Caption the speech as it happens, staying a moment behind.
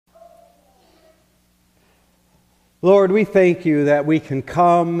Lord, we thank you that we can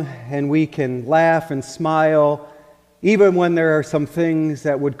come and we can laugh and smile, even when there are some things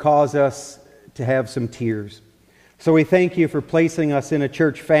that would cause us to have some tears. So we thank you for placing us in a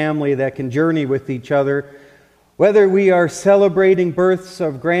church family that can journey with each other, whether we are celebrating births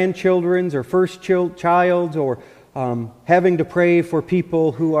of grandchildren or first child, or having to pray for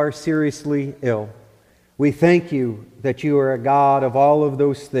people who are seriously ill. We thank you that you are a God of all of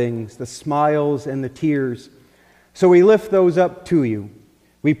those things, the smiles and the tears. So we lift those up to you.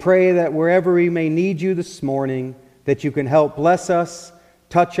 We pray that wherever we may need you this morning, that you can help bless us,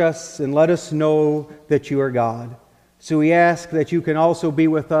 touch us, and let us know that you are God. So we ask that you can also be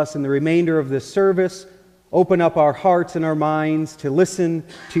with us in the remainder of this service. Open up our hearts and our minds to listen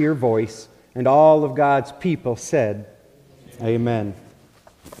to your voice. And all of God's people said, Amen.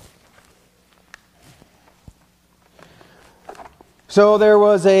 So there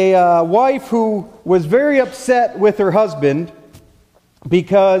was a wife who was very upset with her husband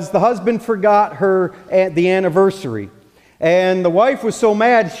because the husband forgot her at the anniversary. And the wife was so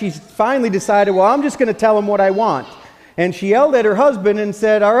mad, she finally decided, well, I'm just going to tell him what I want. And she yelled at her husband and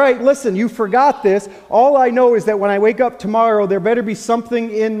said, all right, listen, you forgot this. All I know is that when I wake up tomorrow, there better be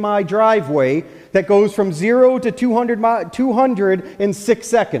something in my driveway that goes from 0 to 200 in 6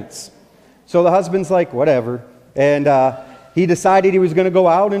 seconds. So the husband's like, whatever. And he decided he was going to go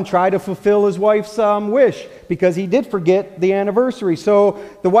out and try to fulfill his wife's wish, because he did forget the anniversary. So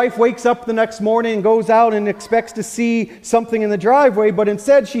the wife wakes up the next morning and goes out and expects to see something in the driveway, but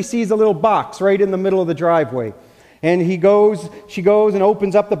instead she sees a little box right in the middle of the driveway. And she goes and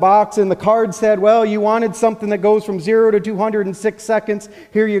opens up the box, and the card said, well, you wanted something that goes from 0 to 200 in 6 seconds.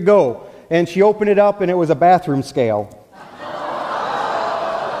 Here you go. And she opened it up, and it was a bathroom scale.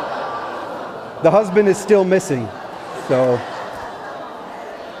 The husband is still missing. So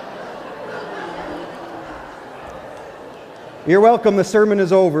you're welcome. The sermon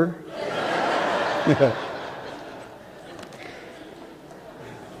is over.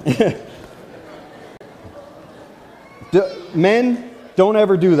 Men, don't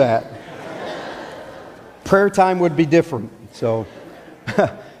ever do that. Prayer time would be different. So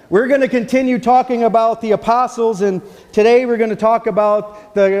we're going to continue talking about the apostles, and today we're going to talk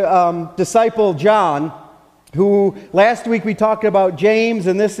about the disciple John, who last week we talked about James,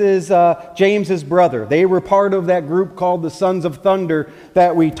 and this is James's brother. They were part of that group called the Sons of Thunder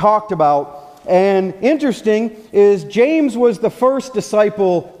that we talked about. And interesting is James was the first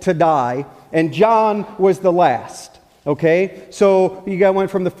disciple to die, and John was the last. Okay, so you went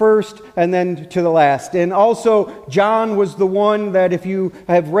from the first and then to the last. And also, John was the one that, if you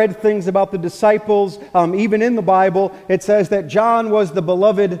have read things about the disciples, even in the Bible, it says that John was the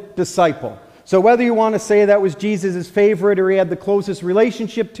beloved disciple. So whether you want to say that was Jesus' favorite or he had the closest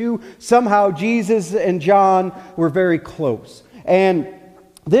relationship to, somehow Jesus and John were very close. And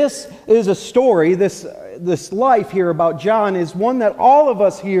this is a story, this life here about John is one that all of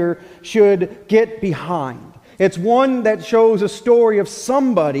us here should get behind. It's one that shows a story of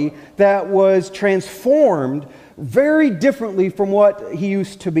somebody that was transformed very differently from what he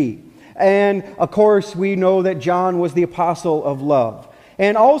used to be. And of course, we know that John was the apostle of love.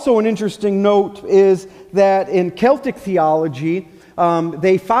 And also an interesting note is that in Celtic theology,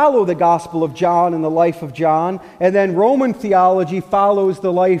 they follow the Gospel of John and the life of John, and then Roman theology follows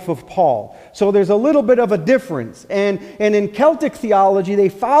the life of Paul. So there's a little bit of a difference. And in Celtic theology, they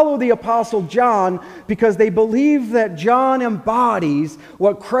follow the Apostle John because they believe that John embodies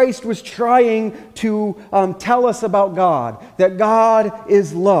what Christ was trying to tell us about God, that God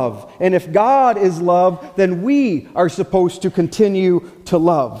is love. And if God is love, then we are supposed to continue to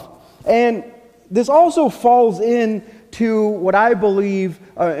love. And this also falls in to what I believe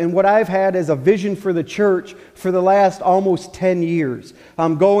and what I've had as a vision for the church for the last almost 10 years.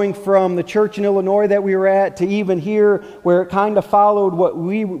 Going from the church in Illinois that we were at to even here, where it kind of followed what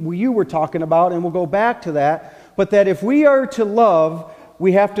you were talking about, and we'll go back to that. But that if we are to love,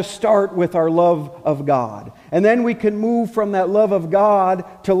 we have to start with our love of God. And then we can move from that love of God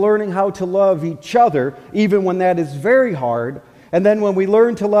to learning how to love each other, even when that is very hard. And then when we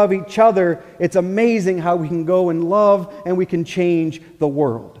learn to love each other, it's amazing how we can go and love and we can change the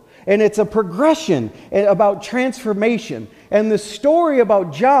world. And it's a progression about transformation. And the story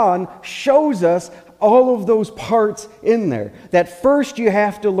about John shows us all of those parts in there. That first you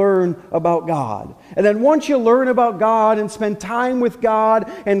have to learn about God. And then once you learn about God and spend time with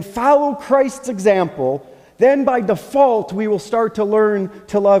God and follow Christ's example, then by default we will start to learn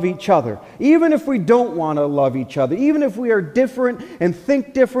to love each other. Even if we don't want to love each other, even if we are different and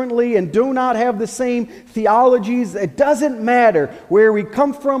think differently and do not have the same theologies, it doesn't matter where we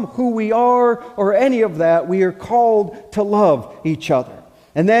come from, who we are, or any of that. We are called to love each other.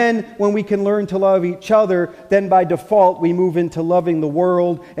 And then when we can learn to love each other, then by default we move into loving the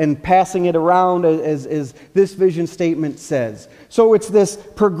world and passing it around as this vision statement says. So it's this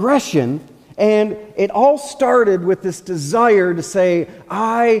progression. And it all started with this desire to say,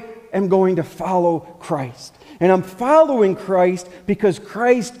 I am going to follow Christ. And I'm following Christ because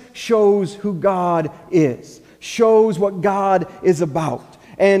Christ shows who God is, shows what God is about.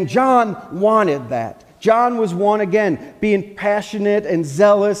 And John wanted that. John was one, again, being passionate and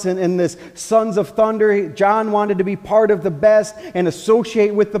zealous and this Sons of Thunder. John wanted to be part of the best and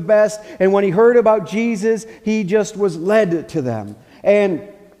associate with the best. And when he heard about Jesus, he just was led to them. And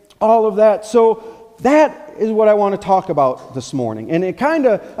all of that. So that is what I want to talk about this morning. And it kind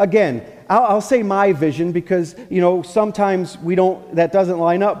of, again, I'll say my vision because, sometimes that doesn't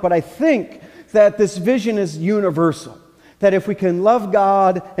line up. But I think that this vision is universal. That if we can love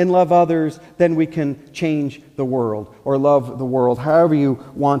God and love others, then we can change the world or love the world, however you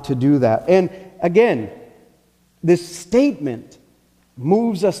want to do that. And again, this statement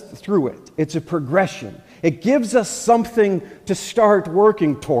moves us through it. It's a progression. It gives us something to start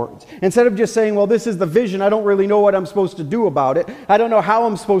working towards. Instead of just saying, well, this is the vision, I don't really know what I'm supposed to do about it. I don't know how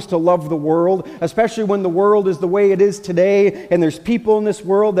I'm supposed to love the world, especially when the world is the way it is today, and there's people in this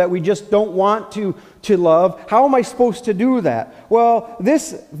world that we just don't want to love. How am I supposed to do that? Well,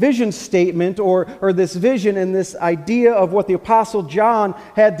 this vision statement, or this vision and this idea of what the Apostle John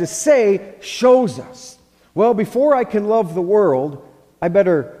had to say shows us. Well, before I can love the world, I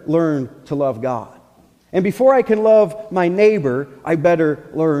better learn to love God. And before I can love my neighbor, I better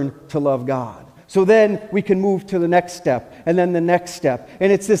learn to love God. So then we can move to the next step, and then the next step.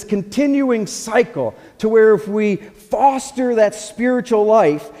 And it's this continuing cycle to where if we foster that spiritual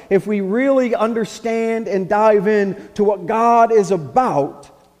life, if we really understand and dive in to what God is about,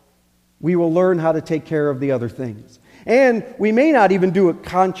 we will learn how to take care of the other things. And we may not even do it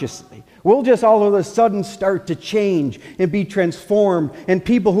consciously. We'll just all of a sudden start to change and be transformed, and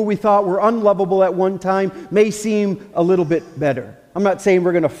people who we thought were unlovable at one time may seem a little bit better. I'm not saying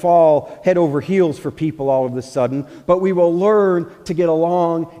we're going to fall head over heels for people all of a sudden, but we will learn to get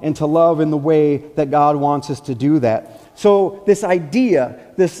along and to love in the way that God wants us to do that. So this idea,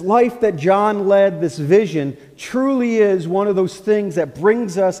 this life that John led, this vision, truly is one of those things that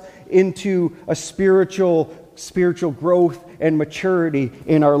brings us into a spiritual growth and maturity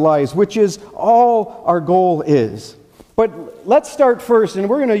in our lives, which is all our goal is. But let's start first, and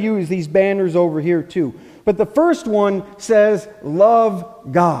we're going to use these banners over here too. But the first one says,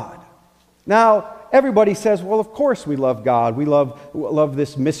 love God. Now, everybody says, well, of course we love God. We love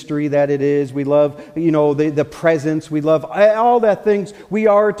this mystery that it is. We love, the presence. We love all that things. We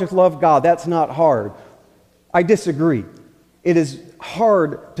are to love God. That's not hard. I disagree. It is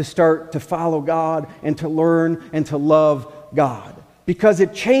hard to start to follow God and to learn and to love God, because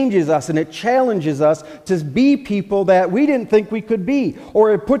it changes us and it challenges us to be people that we didn't think we could be,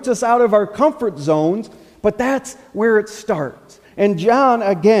 or it puts us out of our comfort zones, but that's where it starts. And John,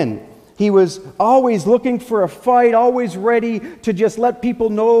 again, he was always looking for a fight, always ready to just let people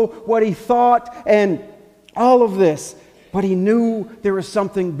know what he thought and all of this, but he knew there was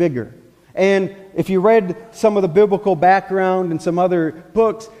something bigger. And if you read some of the biblical background and some other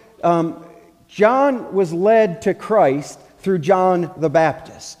books, John was led to Christ through John the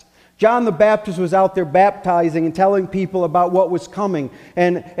Baptist. John the Baptist was out there baptizing and telling people about what was coming.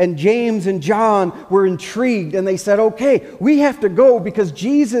 And James and John were intrigued, and they said, okay, we have to go because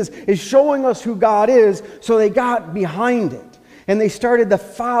Jesus is showing us who God is. So they got behind it. And they started to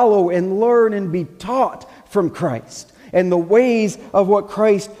follow and learn and be taught from Christ and the ways of what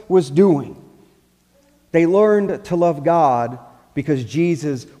Christ was doing. They learned to love God because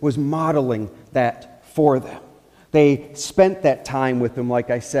Jesus was modeling that for them. They spent that time with Him, like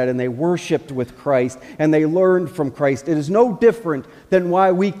I said, and they worshiped with Christ, and they learned from Christ. It is no different than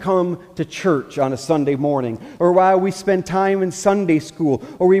why we come to church on a Sunday morning, or why we spend time in Sunday school,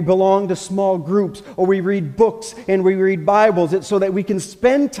 or we belong to small groups, or we read books and we read Bibles. It's so that we can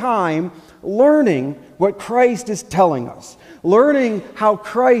spend time learning what Christ is telling us, learning how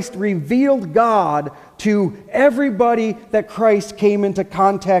Christ revealed God to everybody that Christ came into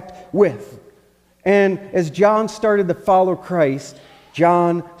contact with. And as John started to follow Christ,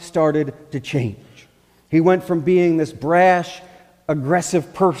 John started to change. He went from being this brash,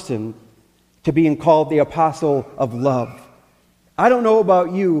 aggressive person to being called the apostle of love. I don't know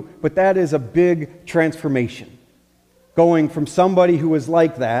about you, but that is a big transformation. Going from somebody who was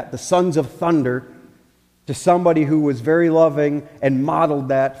like that, the sons of thunder, to somebody who was very loving and modeled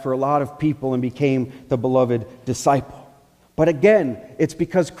that for a lot of people and became the beloved disciple. But again, it's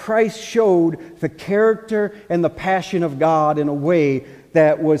because Christ showed the character and the passion of God in a way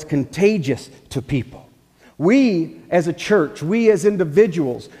that was contagious to people. We as a church, we as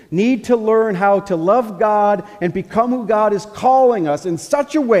individuals, need to learn how to love God and become who God is calling us in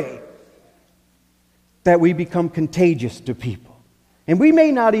such a way that we become contagious to people. And we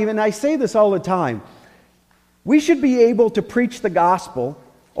may not even, I say this all the time, we should be able to preach the gospel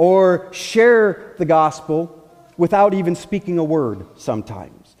or share the gospel without even speaking a word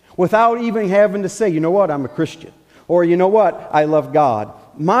sometimes. Without even having to say, you know what, I'm a Christian. Or you know what, I love God.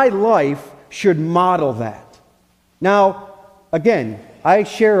 My life should model that. Now, again, I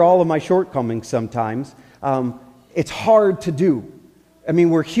share all of my shortcomings sometimes. It's hard to do. I mean,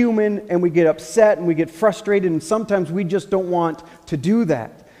 we're human and we get upset and we get frustrated and sometimes we just don't want to do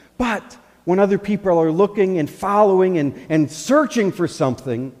that. But when other people are looking and following and searching for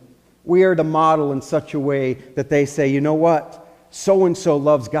something, we are to model in such a way that they say, you know what, so-and-so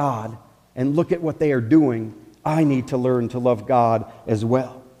loves God and look at what they are doing. I need to learn to love God as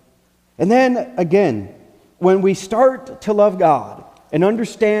well. And then again, when we start to love God and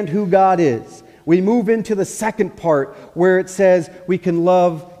understand who God is, we move into the second part where it says we can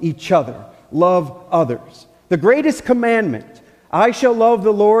love each other, love others. The greatest commandment, I shall love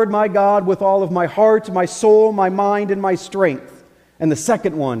the Lord my God with all of my heart, my soul, my mind, and my strength. And the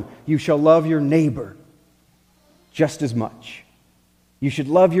second one, you shall love your neighbor just as much. You should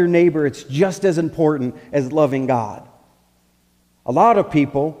love your neighbor. It's just as important as loving God. A lot of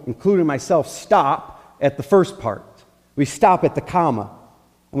people, including myself, stop at the first part. We stop at the comma.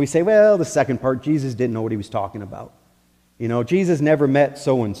 And we say, well, the second part, Jesus didn't know what he was talking about. You know, Jesus never met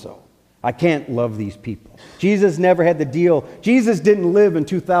so-and-so. I can't love these people. Jesus never had the deal. Jesus didn't live in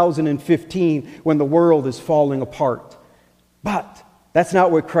 2015 when the world is falling apart. But that's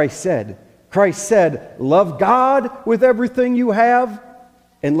not what Christ said. Christ said, love God with everything you have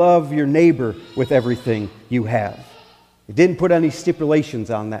and love your neighbor with everything you have. He didn't put any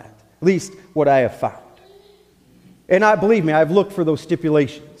stipulations on that, at least what I have found. And believe me, I've looked for those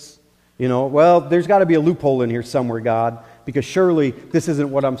stipulations. You know, well, there's got to be a loophole in here somewhere, God, because surely this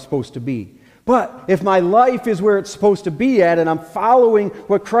isn't what I'm supposed to be. But if my life is where it's supposed to be at, and I'm following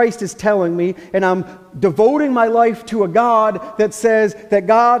what Christ is telling me, and I'm devoting my life to a God that says that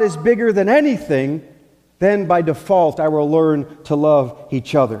God is bigger than anything, then by default I will learn to love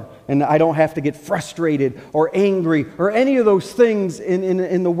each other. And I don't have to get frustrated or angry or any of those things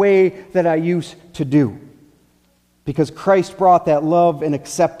in the way that I used to do. Because Christ brought that love and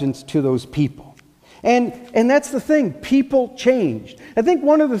acceptance to those people. And that's the thing. People changed. I think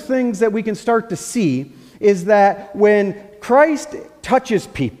one of the things that we can start to see is that when Christ touches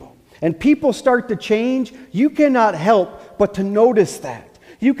people and people start to change, you cannot help but to notice that.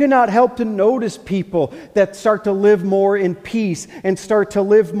 You cannot help to notice people that start to live more in peace and start to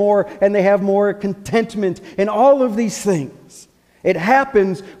live more and they have more contentment and all of these things. It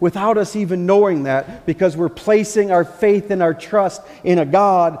happens without us even knowing that because we're placing our faith and our trust in a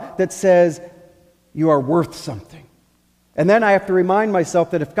God that says, you are worth something. And then I have to remind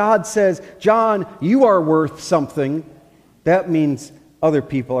myself that if God says, John, you are worth something, that means other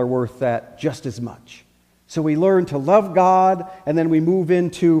people are worth that just as much. So we learn to love God, and then we move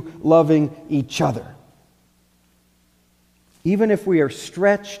into loving each other. Even if we are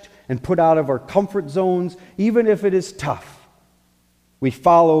stretched and put out of our comfort zones, even if it is tough, we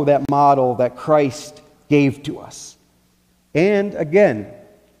follow that model that Christ gave to us. And again,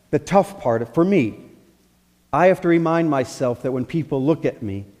 the tough part for me, I have to remind myself that when people look at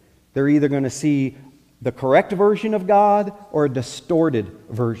me, they're either going to see the correct version of God or a distorted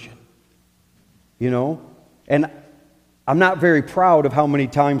version. You know? And I'm not very proud of how many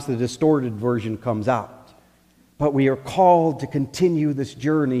times the distorted version comes out. But we are called to continue this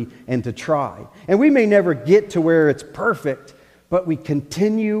journey and to try. And we may never get to where it's perfect, but we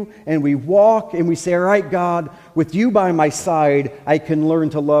continue and we walk and we say, all right, God, with you by my side, I can learn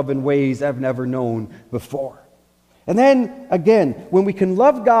to love in ways I've never known before. And then, again, when we can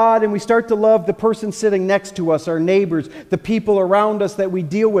love God and we start to love the person sitting next to us, our neighbors, the people around us that we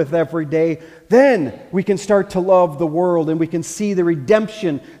deal with every day, then we can start to love the world and we can see the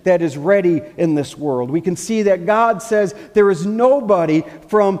redemption that is ready in this world. We can see that God says there is nobody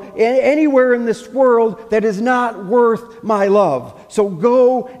from anywhere in this world that is not worth my love. So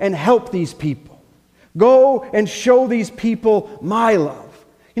go and help these people. Go and show these people my love.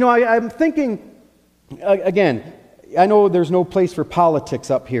 You know, I'm thinking, again, I know there's no place for politics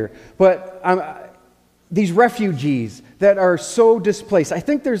up here, but these refugees that are so displaced. I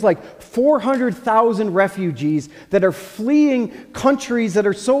think there's like 400,000 refugees that are fleeing countries that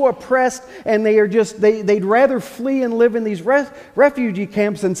are so oppressed, and they'd rather flee and live in these refugee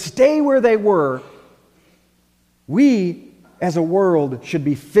camps than stay where they were. We, as a world, should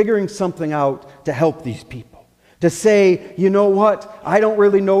be figuring something out to help these people. To say, you know what, I don't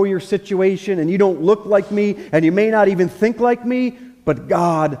really know your situation, and you don't look like me, and you may not even think like me, but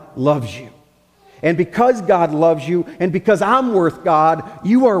God loves you. And because God loves you, and because I'm worth God,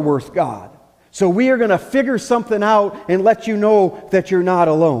 you are worth God. So we are going to figure something out and let you know that you're not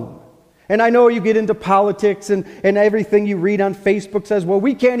alone. And I know you get into politics, and everything you read on Facebook says, well,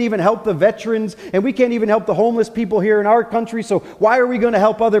 we can't even help the veterans, and we can't even help the homeless people here in our country, so why are we going to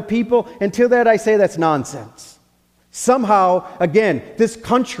help other people? And to that I say that's nonsense. Somehow, again, this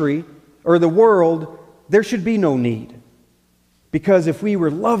country, or the world, there should be no need. Because if we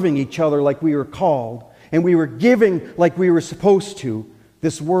were loving each other like we were called, and we were giving like we were supposed to,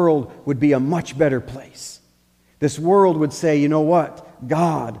 this world would be a much better place. This world would say, you know what?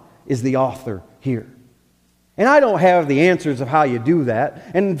 God is the author here. And I don't have the answers of how you do that.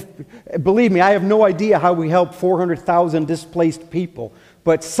 And believe me, I have no idea how we help 400,000 displaced people.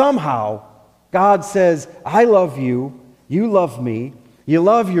 But somehow, God says, I love you, you love me, you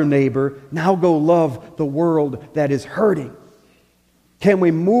love your neighbor, now go love the world that is hurting. Can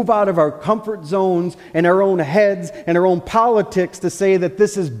we move out of our comfort zones and our own heads and our own politics to say that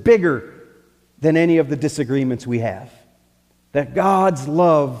this is bigger than any of the disagreements we have? That God's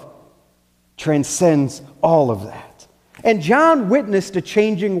love transcends all of that. And John witnessed a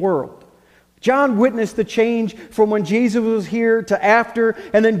changing world. John witnessed the change from when Jesus was here to after.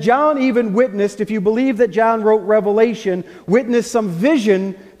 And then John even witnessed, if you believe that John wrote Revelation, witnessed some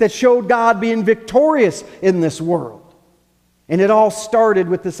vision that showed God being victorious in this world. And it all started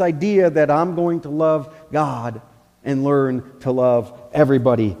with this idea that I'm going to love God and learn to love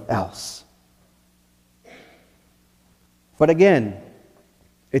everybody else. But again,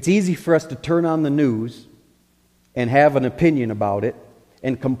 it's easy for us to turn on the news and have an opinion about it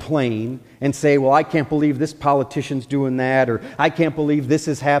and complain and say, well, I can't believe this politician's doing that, or I can't believe this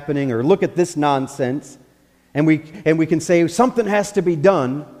is happening, or look at this nonsense. And we can say something has to be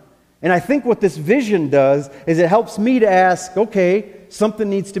done. And I think what this vision does is it helps me to ask, okay, something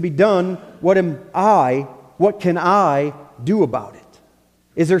needs to be done. What can I do about it?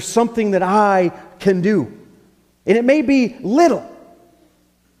 Is there something that I can do? And it may be little,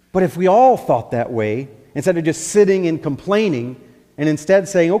 but if we all thought that way, instead of just sitting and complaining, and instead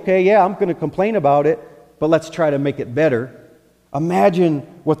saying, okay, yeah, I'm going to complain about it, but let's try to make it better, imagine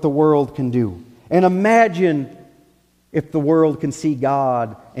what the world can do. And imagine if the world can see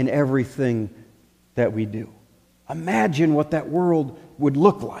God in everything that we do. Imagine what that world would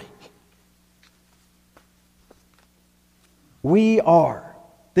look like.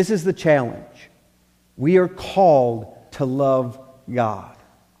 This is the challenge. We are called to love God.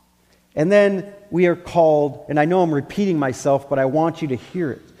 And then we are called, and I know I'm repeating myself, but I want you to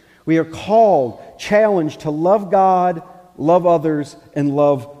hear it. We are called, challenged to love God, love others, and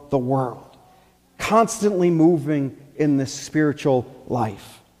love the world. Constantly moving in this spiritual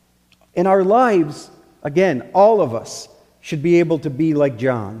life. In our lives, again, all of us should be able to be like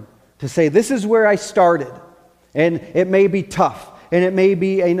John, to say, this is where I started, and it may be tough, and it may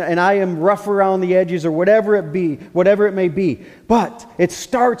be, and I am rough around the edges, or whatever it may be, but it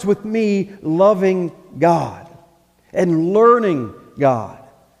starts with me loving God and learning God.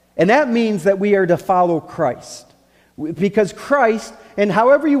 And that means that we are to follow Christ. Because Christ, and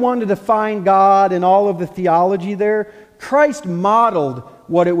however you want to define God and all of the theology there, Christ modeled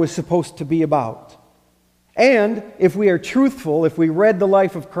what it was supposed to be about. And if we are truthful, if we read the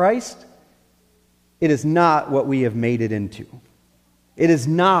life of Christ, it is not what we have made it into. It is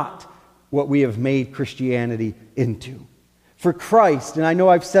not what we have made Christianity into. For Christ, and I know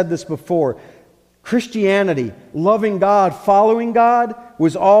I've said this before, Christianity, loving God, following God,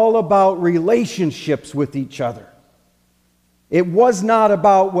 was all about relationships with each other. It was not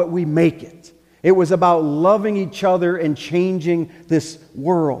about what we make it. It was about loving each other and changing this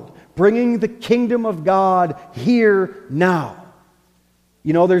world, bringing the kingdom of God here now.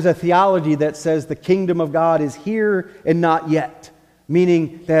 You know, there's a theology that says the kingdom of God is here and not yet,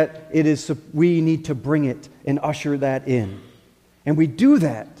 meaning that we need to bring it and usher that in. And we do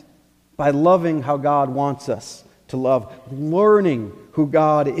that by loving how God wants us to love, learning who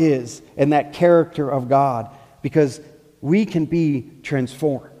God is and that character of God, because we can be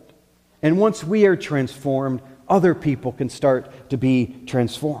transformed. And once we are transformed, other people can start to be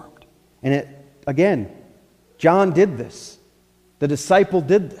transformed. And it, again, John did this. The disciple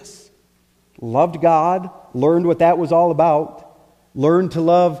did this. Loved God, learned what that was all about, learned to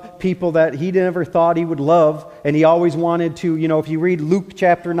love people that he never thought he would love, and he always wanted to, if you read Luke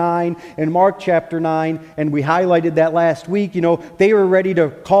chapter 9 and Mark chapter 9, and we highlighted that last week, they were ready to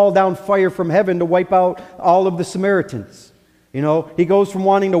call down fire from heaven to wipe out all of the Samaritans. He goes from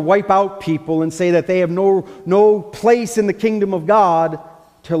wanting to wipe out people and say that they have no place in the kingdom of God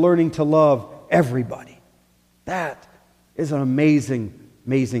to learning to love everybody. That is an amazing,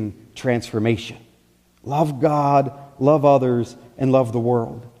 amazing transformation. Love God, love others, and love the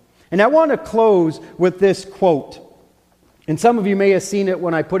world. And I want to close with this quote. And some of you may have seen it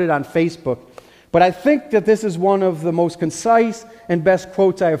when I put it on Facebook. But I think that this is one of the most concise and best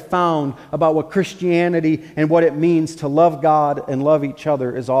quotes I have found about what Christianity and what it means to love God and love each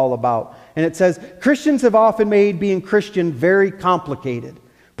other is all about. And it says, Christians have often made being Christian very complicated.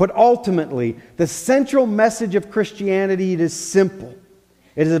 But ultimately, the central message of Christianity is simple.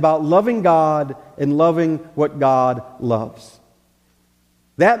 It is about loving God and loving what God loves.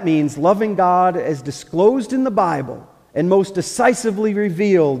 That means loving God as disclosed in the Bible and most decisively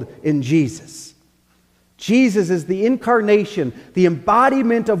revealed in Jesus. Jesus is the incarnation, the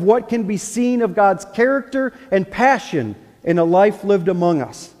embodiment of what can be seen of God's character and passion in a life lived among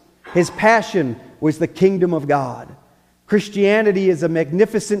us. His passion was the kingdom of God. Christianity is a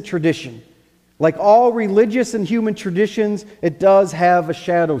magnificent tradition. Like all religious and human traditions, it does have a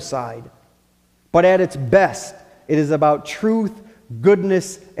shadow side. But at its best, it is about truth,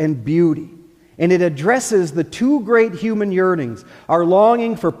 goodness, and beauty. And it addresses the two great human yearnings, our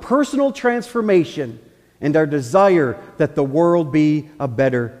longing for personal transformation and our desire that the world be a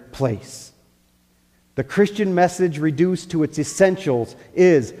better place. The Christian message reduced to its essentials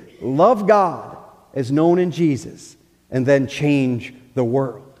is love God as known in Jesus and then change the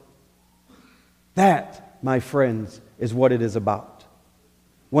world. That, my friends, is what it is about.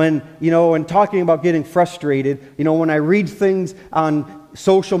 When talking about getting frustrated, when I read things on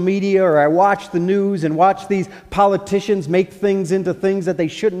social media or I watch the news and watch these politicians make things into things that they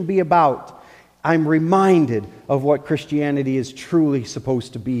shouldn't be about, I'm reminded of what Christianity is truly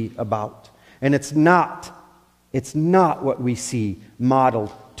supposed to be about. And it's not what we see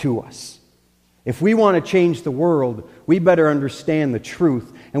modeled to us. If we want to change the world, we better understand the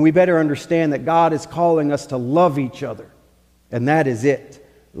truth, and we better understand that God is calling us to love each other. And that is it.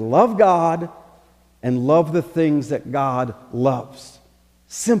 Love God and love the things that God loves.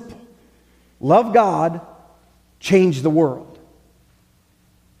 Simple. Love God, change the world.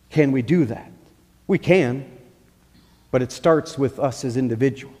 Can we do that? We can, but it starts with us as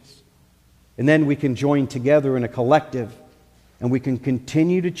individuals. And then we can join together in a collective, and we can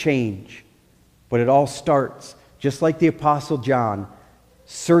continue to change. But it all starts, just like the Apostle John,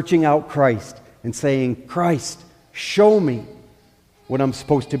 searching out Christ and saying, Christ, show me what I'm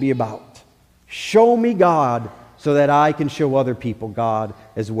supposed to be about. Show me God so that I can show other people God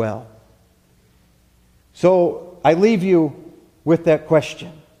as well. So I leave you with that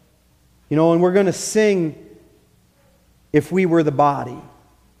question. And we're going to sing, If We Were the Body.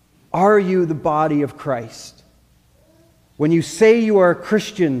 Are you the body of Christ? When you say you are a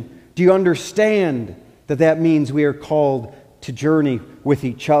Christian, do you understand that that means we are called to journey with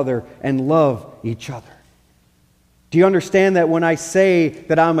each other and love each other? Do you understand that when I say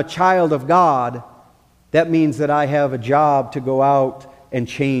that I'm a child of God, that means that I have a job to go out and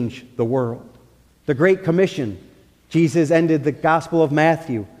change the world? The Great Commission, Jesus ended the Gospel of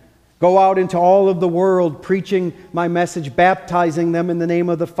Matthew. Go out into all of the world, preaching my message, baptizing them in the name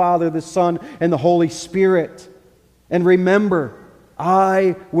of the Father, the Son, and the Holy Spirit. And remember,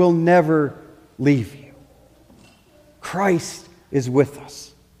 I will never leave you. Christ is with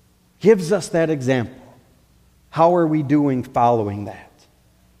us. Gives us that example. How are we doing following that?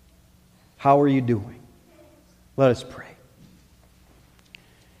 How are you doing? Let us pray.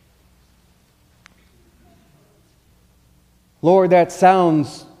 Lord, that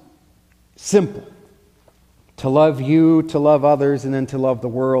sounds simple. To love you, to love others, and then to love the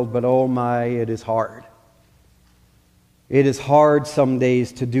world. But oh my, it is hard. It is hard some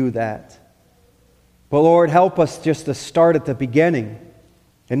days to do that. But Lord, help us just to start at the beginning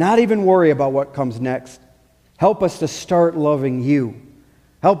and not even worry about what comes next. Help us to start loving you.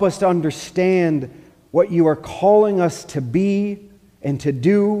 Help us to understand what you are calling us to be and to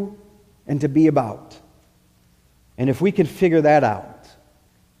do and to be about. And if we can figure that out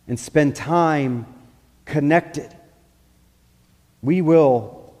and spend time connected, we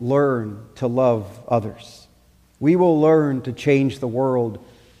will learn to love others. We will learn to change the world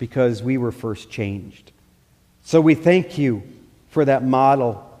because we were first changed. So we thank you for that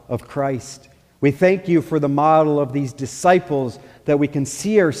model of Christ. We thank you for the model of these disciples that we can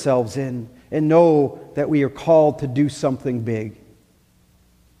see ourselves in and know that we are called to do something big.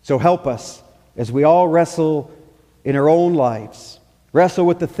 So help us as we all wrestle in our own lives, wrestle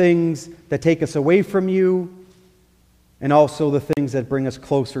with the things that take us away from you and also the things that bring us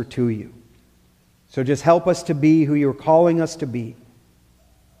closer to you. So just help us to be who you're calling us to be.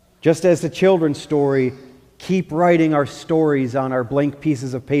 Just as the children's story, keep writing our stories on our blank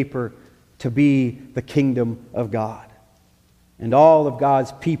pieces of paper to be the kingdom of God. And all of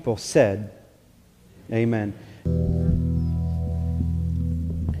God's people said, Amen.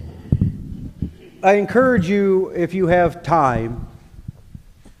 I encourage you, if you have time,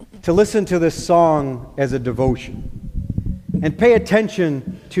 to listen to this song as a devotion and pay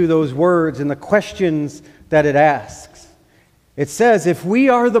attention to those words and the questions that it asks. It says, if we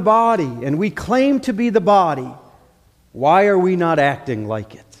are the body and we claim to be the body, why are we not acting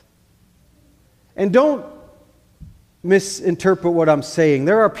like it? And don't misinterpret what I'm saying.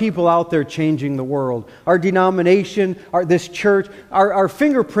 There are people out there changing the world. Our denomination, this church, our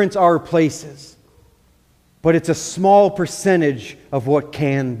fingerprints are places. But it's a small percentage of what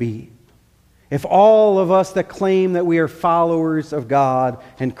can be. If all of us that claim that we are followers of God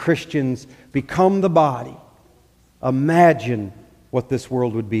and Christians become the body, imagine what this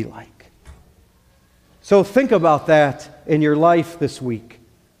world would be like. So think about that in your life this week.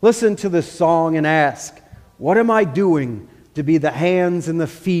 Listen to this song and ask, what am I doing to be the hands and the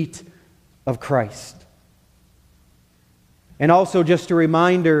feet of Christ? And also just a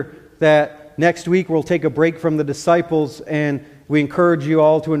reminder that next week we'll take a break from the disciples, and we encourage you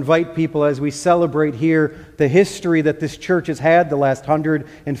all to invite people as we celebrate here the history that this church has had the last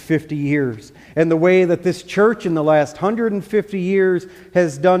 150 years. And the way that this church in the last 150 years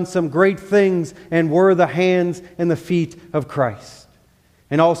has done some great things and were the hands and the feet of Christ.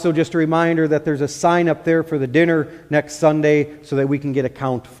 And also just a reminder that there's a sign up there for the dinner next Sunday so that we can get a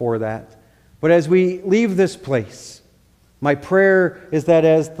count for that. But as we leave this place, my prayer is that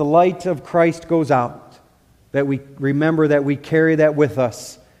as the light of Christ goes out, that we remember that we carry that with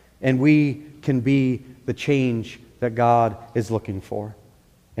us and we can be the change that God is looking for.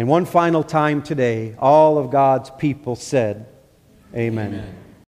 And one final time today, all of God's people said, Amen. Amen.